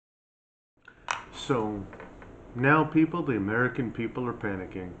So now people, the American people are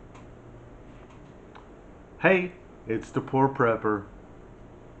panicking. Hey, it's the poor prepper.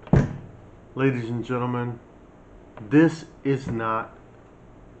 Ladies and gentlemen, this is not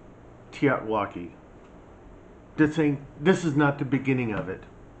Tiatwaki. This is not the beginning of it.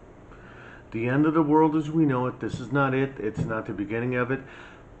 The end of the world as we know it, this is not it. It's not the beginning of it.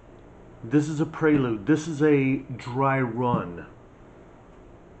 This is a prelude. This is a dry run.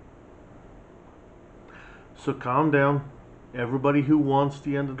 So calm down. Everybody who wants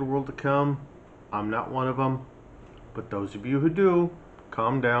the end of the world to come, I'm not one of them. But those of you who do,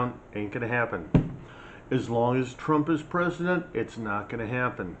 calm down. Ain't gonna happen. As long as Trump is president, it's not gonna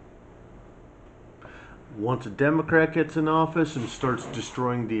happen. Once a Democrat gets in office and starts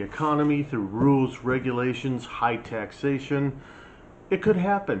destroying the economy through rules, regulations, high taxation, it could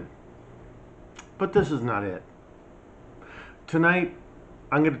happen. But this is not it. Tonight,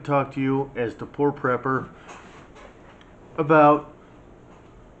 I'm going to talk to you as the poor prepper about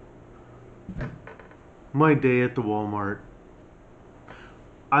my day at the Walmart.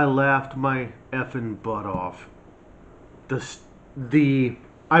 I laughed my effing butt off.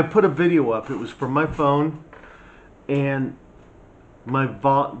 I put a video up. It was from my phone, and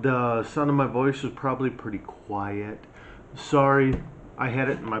the sound of my voice was probably pretty quiet. Sorry, I had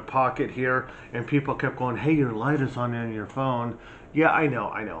it in my pocket here, and people kept going, "Hey, your light is on your phone." Yeah, I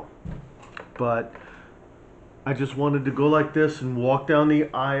know. But I just wanted to go like this and walk down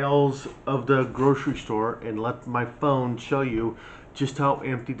the aisles of the grocery store and let my phone show you just how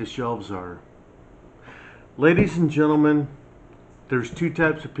empty the shelves are. Ladies and gentlemen, there's two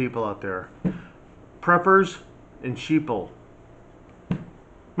types of people out there. Preppers and sheeple.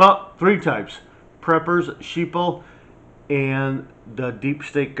 Well, three types. Preppers, sheeple, and the deep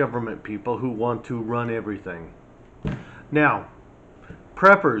state government people who want to run everything. Now,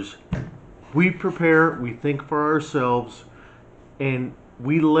 preppers, we prepare, we think for ourselves, and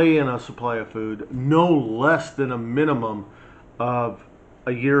we lay in a supply of food no less than a minimum of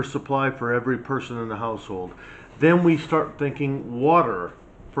a year's supply for every person in the household. Then we start thinking water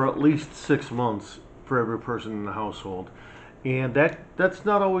for at least 6 months for every person in the household. And that's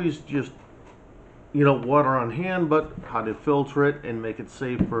not always just, water on hand, but how to filter it and make it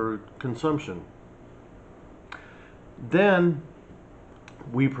safe for consumption. Then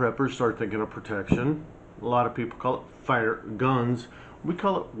we preppers start thinking of protection. A lot of people call it guns. We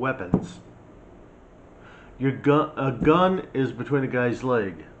call it weapons. A gun is between a guy's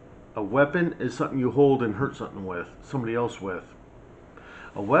leg. A weapon is something you hold and hurt somebody else with.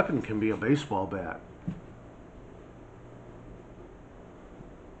 A weapon can be a baseball bat.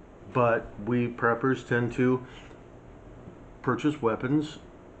 But we preppers tend to purchase weapons,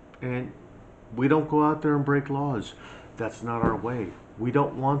 and we don't go out there and break laws. That's not our way. We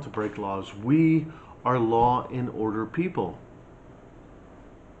don't want to break laws. We are law and order people.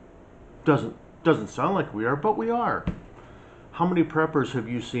 Doesn't sound like we are, but we are. How many preppers have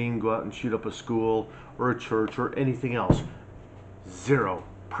you seen go out and shoot up a school or a church or anything else? Zero.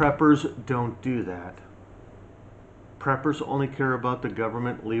 Preppers don't do that. Preppers only care about the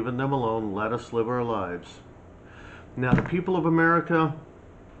government leaving them alone, let us live our lives. Now, the people of America,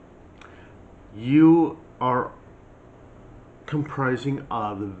 you are comprising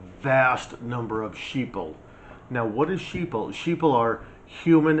a vast number of sheeple. Now, what is sheeple? Sheeple are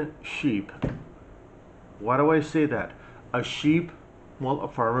human sheep. Why do I say that? A sheep, well, a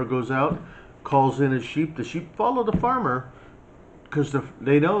farmer goes out, calls in his sheep. The sheep follow the farmer because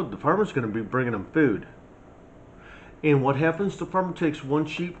they know the farmer's going to be bringing them food. And what happens? The farmer takes one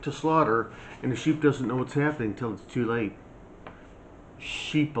sheep to slaughter, and the sheep doesn't know what's happening until it's too late.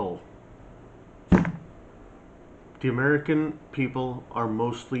 Sheeple. The American people are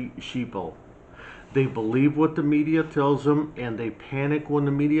mostly sheeple. They believe what the media tells them, and they panic when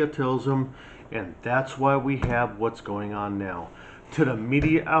the media tells them, and that's why we have what's going on now. To the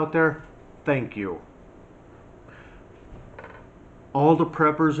media out there, thank you. All the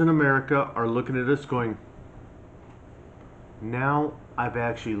preppers in America are looking at us going, now I've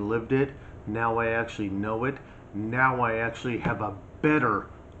actually lived it. Now I actually know it. Now I actually have a better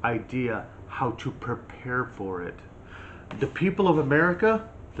idea how to prepare for it. The people of America,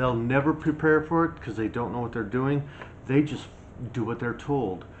 they'll never prepare for it because they don't know what they're doing. They just do what they're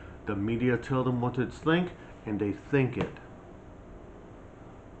told. The media tell them what to think, and they think it.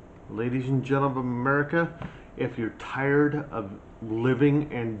 Ladies and gentlemen of America, if you're tired of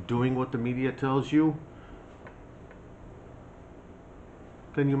living and doing what the media tells you,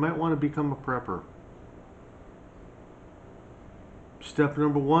 then you might want to become a prepper. Step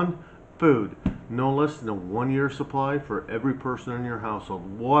number 1, food. No less than a 1-year supply for every person in your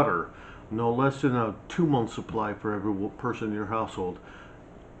household. Water. no less than a 2-month supply for every person in your household.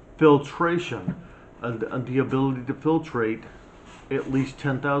 Filtration, the ability to filtrate at least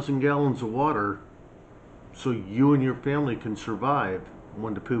 10,000 gallons of water so you and your family can survive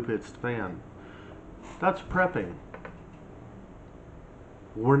when the poop hits the fan. That's prepping.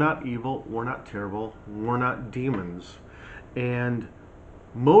 We're not evil, we're not terrible, we're not demons. And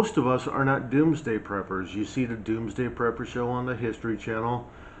most of us are not doomsday preppers. You see the Doomsday Prepper show on the History Channel.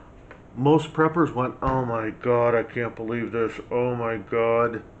 Most preppers went, oh my God, I can't believe this, oh my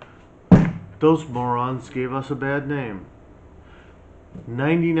God. Those morons gave us a bad name.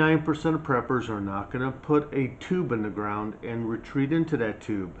 99% of preppers are not going to put a tube in the ground and retreat into that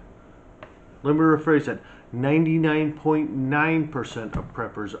tube. Let me rephrase that. 99.9% of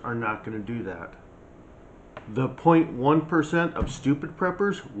preppers are not going to do that. The 0.1% of stupid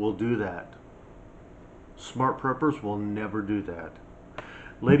preppers will do that. Smart preppers will never do that.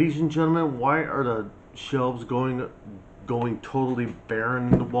 Ladies and gentlemen, why are the shelves going totally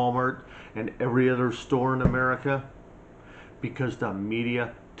barren in the Walmart and every other store in America? Because the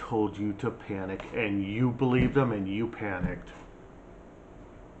media told you to panic and you believed them and you panicked.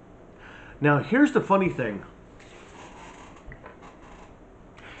 Now here's the funny thing.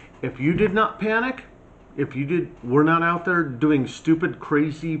 If you did not panic, we're not out there doing stupid,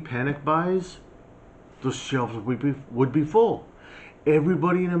 crazy panic buys, the shelves would be full.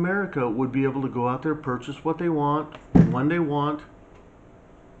 Everybody in America would be able to go out there, purchase what they want, when they want,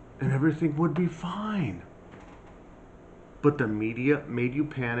 and everything would be fine. But the media made you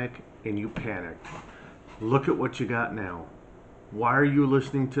panic, and you panicked. Look at what you got now. Why are you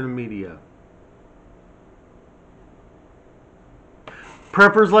listening to the media?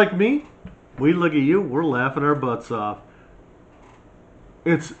 Preppers like me, we look at you, we're laughing our butts off.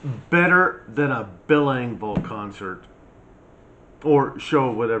 It's better than a Bill Engvall concert. Or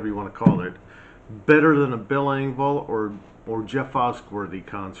show, whatever you want to call it. Better than a Bill Engvall or Jeff Foxworthy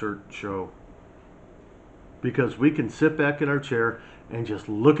concert show. Because we can sit back in our chair and just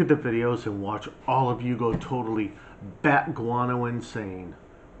look at the videos and watch all of you go totally bat guano insane.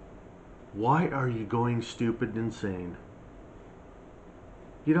 Why are you going stupid insane?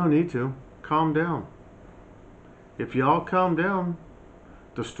 You don't need to. Calm down. If you all calm down,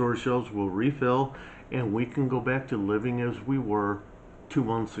 the store shelves will refill and we can go back to living as we were 2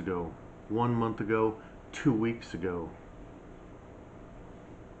 months ago, 1 month ago, 2 weeks ago.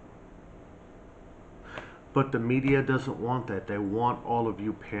 But the media doesn't want that. They want all of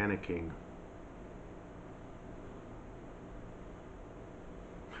you panicking.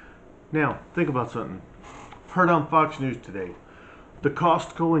 Now, think about something. Heard on Fox News today. The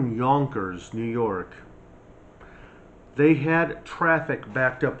Costco in Yonkers, New York. They had traffic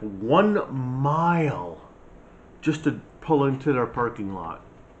backed up 1 mile just to pull into their parking lot.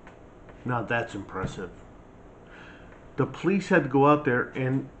 Now that's impressive. The police had to go out there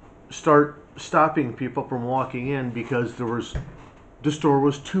and start stopping people from walking in because the store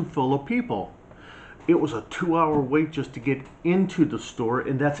was too full of people. It was a 2-hour wait just to get into the store,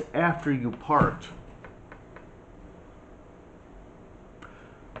 and that's after you parked.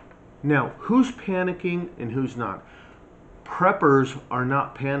 Now, who's panicking and who's not? Preppers are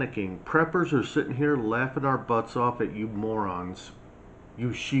not panicking. Preppers are sitting here laughing our butts off at you morons. You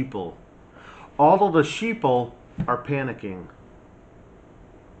sheeple. All of the sheeple are panicking.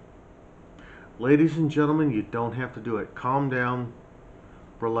 Ladies and gentlemen, you don't have to do it. Calm down.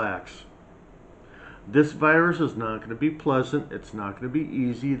 Relax. This virus is not going to be pleasant. It's not going to be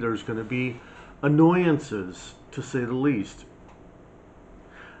easy. There's going to be annoyances, to say the least.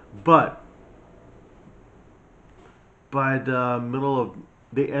 But by the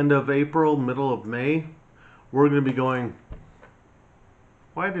end of April, middle of May, we're going to be going,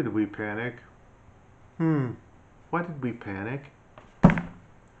 why did we panic? Why did we panic?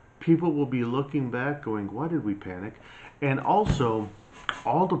 People will be looking back going, why did we panic? And also,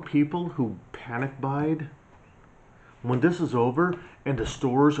 all the people who panic buyed, when this is over and the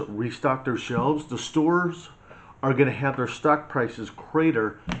stores restock their shelves, the stores are going to have their stock prices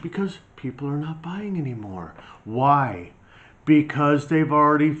crater because people are not buying anymore. Why? Because they've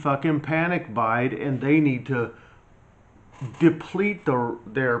already fucking panic buyed and they need to deplete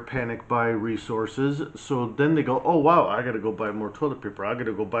their panic buy resources. So then they go, oh wow, I got to go buy more toilet paper. I got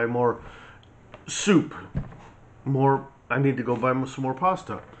to go buy more soup. I need to go buy some more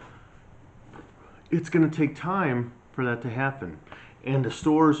pasta. It's going to take time for that to happen. And the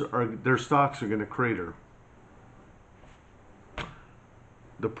stores, their stocks are going to crater.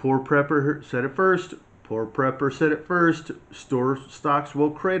 The poor prepper said it first. Poor prepper said it first. Store stocks will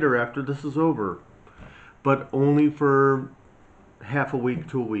crater after this is over. But only for half a week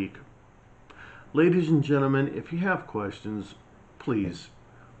to a week. Ladies and gentlemen, if you have questions, please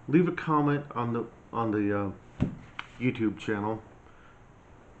leave a comment on the YouTube channel,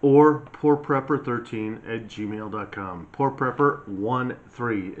 or poorprepper13@gmail.com.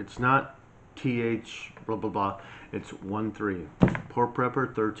 Poorprepper13. It's not th blah blah blah. It's 13.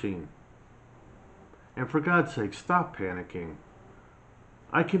 Poorprepper13. And for God's sake, stop panicking.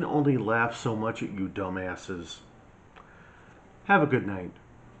 I can only laugh so much at you dumbasses. Have a good night.